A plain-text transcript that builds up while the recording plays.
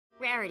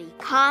Rarity,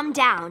 calm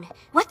down.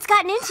 What's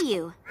gotten into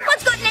you?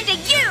 What's gotten into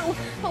you?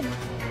 Oh,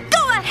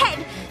 go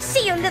ahead!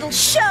 See your little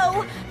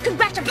show!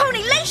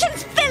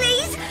 Congratulations,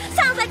 fillies!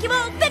 Sounds like you've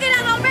all figured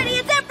out already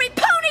it's every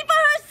pony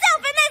for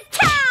herself in this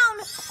town!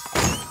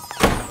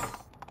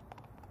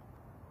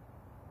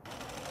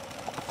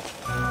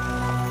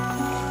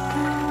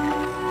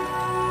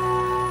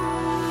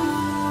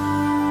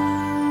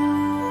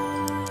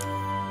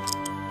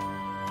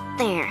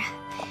 There.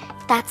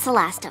 That's the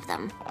last of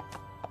them.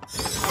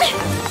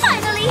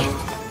 Finally!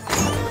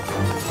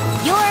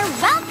 You're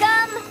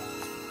welcome!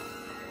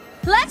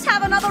 Let's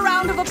have another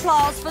round of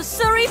applause for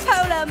Surrey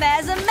Polo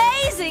Mare's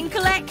amazing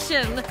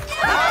collection!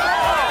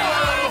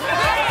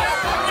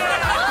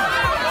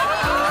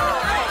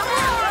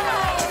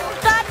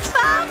 That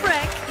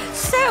fabric!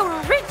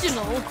 So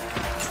original!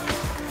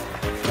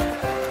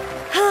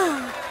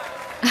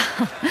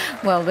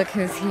 Well, look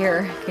who's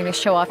here. Gonna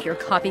show off your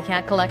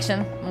copycat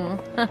collection?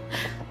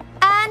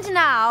 And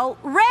now,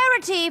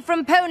 Rarity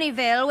from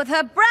Ponyville with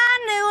her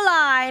brand new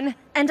line.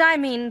 And I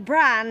mean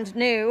brand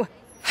new.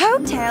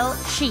 Hotel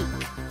Chic.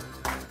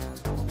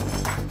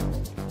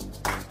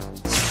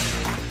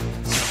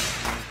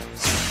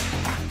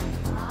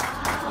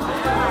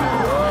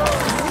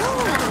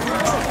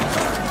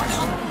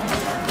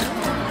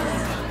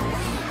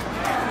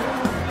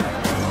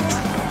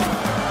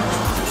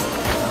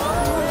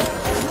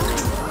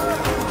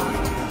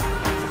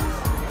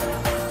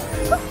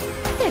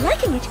 They're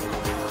liking it.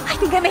 I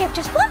think I may have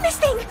just won this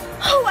thing.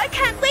 Oh, I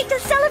can't wait to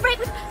celebrate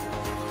with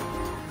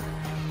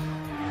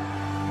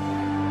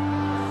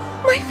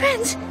my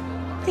friends.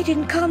 They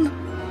didn't come.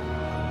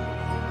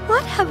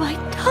 What have I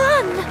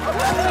done?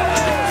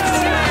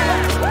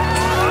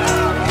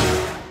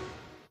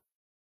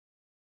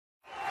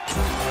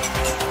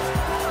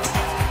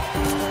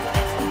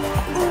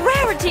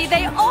 Rarity,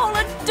 they all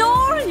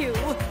adore you.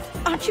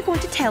 Aren't you going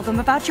to tell them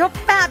about your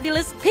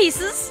fabulous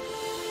pieces?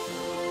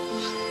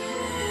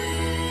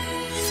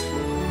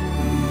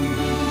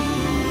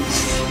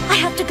 I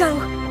have to go.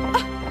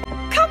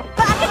 Come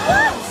back at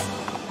once!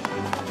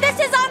 This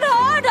is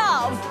unheard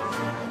of!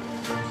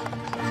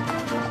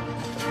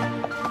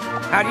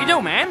 How do you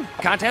do, man?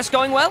 Contest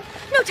going well?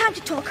 No time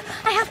to talk.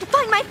 I have to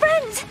find my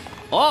friends.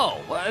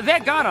 Oh, they're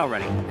gone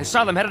already. I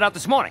saw them headed out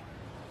this morning.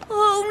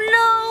 Oh,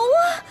 no.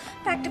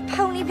 Back to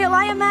Ponyville,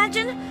 I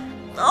imagine.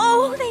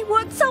 Oh, they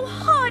worked so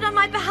hard on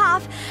my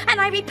behalf, and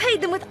I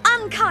repaid them with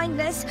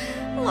unkindness.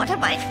 What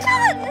have I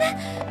done?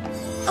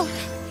 Oh,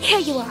 here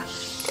you are.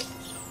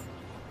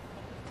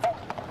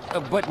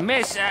 But,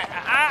 miss,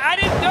 I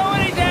didn't do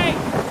anything!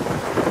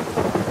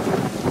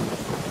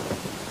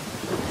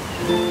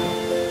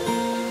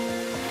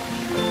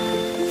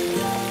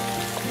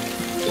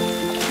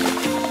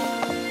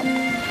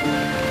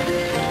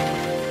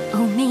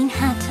 Oh,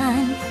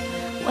 Manehattan,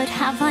 what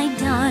have I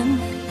done?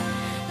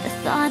 The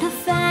thought of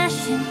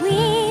Fashion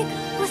Week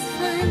was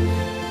fun,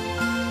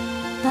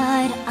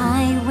 but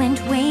I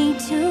went way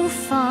too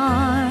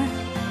far.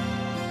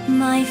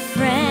 My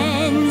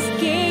friends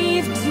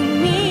gave to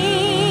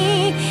me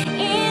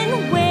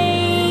in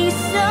ways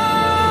so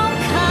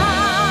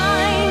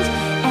kind,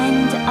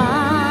 and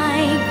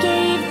I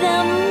gave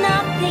them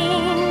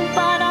nothing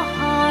but a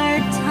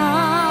hard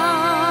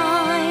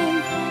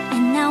time.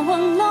 And now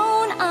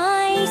alone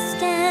I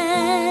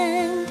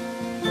stand,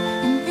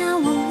 and now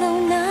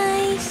alone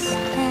I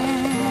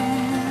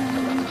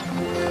stand.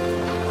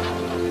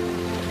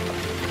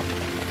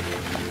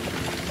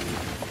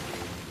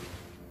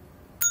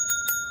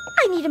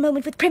 I need a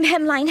moment with Prim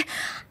Hemline.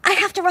 I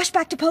have to rush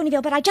back to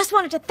Ponyville, but I just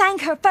wanted to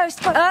thank her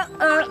first for...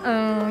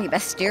 You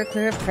best steer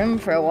clear of Prim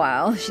for a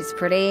while. She's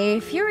pretty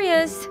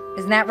furious.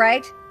 Isn't that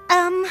right?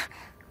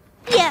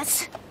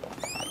 Yes.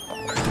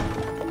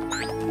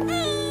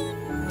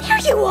 Here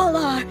you all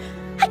are.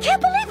 I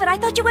can't believe it. I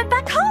thought you went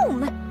back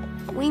home.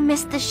 We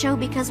missed the show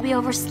because we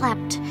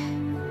overslept.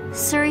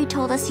 Surrey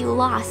told us you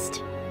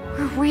lost.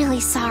 We're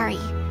really sorry.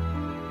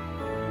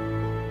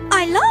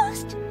 I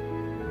lost?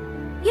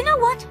 You know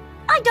what?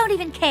 I don't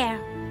even care.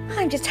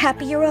 I'm just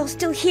happy you're all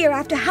still here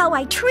after how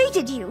I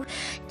treated you.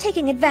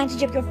 Taking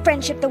advantage of your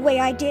friendship the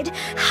way I did.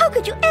 How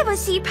could you ever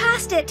see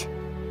past it?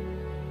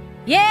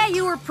 Yeah,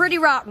 you were pretty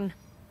rotten.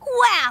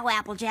 Wow,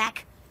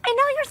 Applejack. I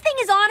know your thing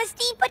is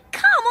honesty, but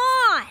come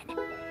on!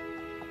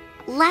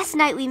 Last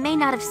night we may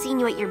not have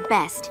seen you at your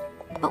best,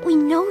 but we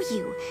know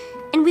you,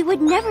 and we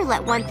would never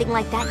let one thing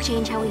like that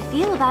change how we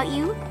feel about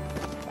you.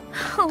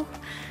 Oh,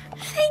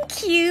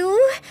 thank you.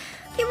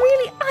 You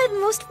really are the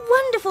most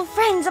wonderful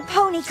friends a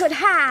pony could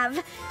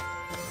have.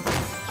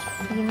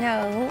 You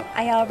know,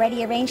 I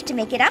already arranged to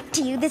make it up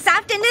to you this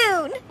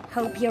afternoon.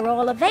 Hope you're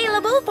all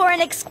available for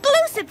an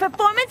exclusive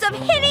performance of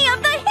Hinny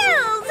of the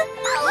Hills.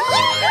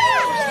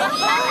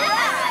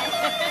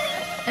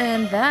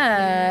 And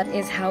that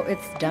is how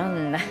it's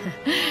done.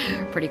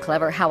 Pretty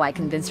clever how I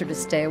convinced her to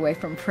stay away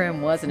from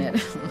Prim, wasn't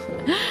it?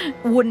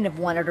 Wouldn't have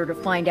wanted her to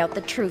find out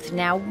the truth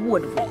now,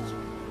 would we?